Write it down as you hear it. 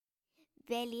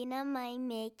Velina mai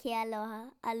me ke aloha,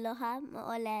 aloha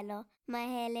mo'olelo,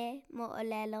 mahele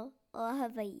mo'olelo o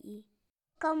Hawaii.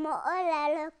 Ka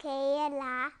mo'olelo keia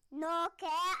la, no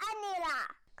ke anila.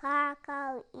 Ka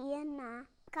kau iana,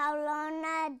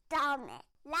 kaulona dame.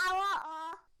 Lawa o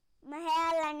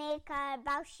mahealani ka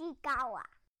baushikawa.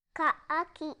 Ka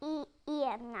aki I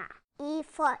iana, I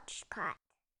forchkat.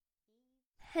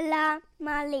 Hela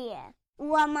malia.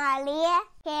 Ua malia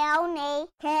ke au nei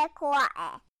ke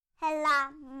koa'e. Hela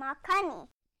makani.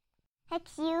 He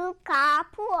kiu ka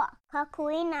apua, ka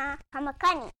kuina ka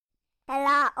makani.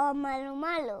 Hela o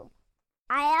malu.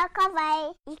 Aia ka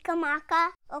vai I ka maka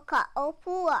o ka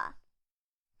opua.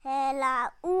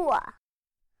 Hela ua.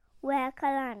 Ue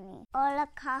kalani o la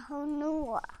ka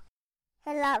honua.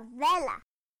 Hela vela.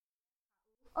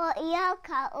 O ia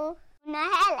ka'u na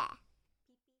hele.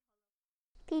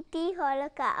 Pipi hola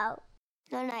ka'au.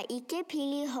 Nona ike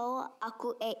pili hou aku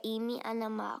e imi ana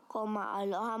ma ko ma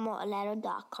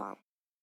alohamo'olelo.com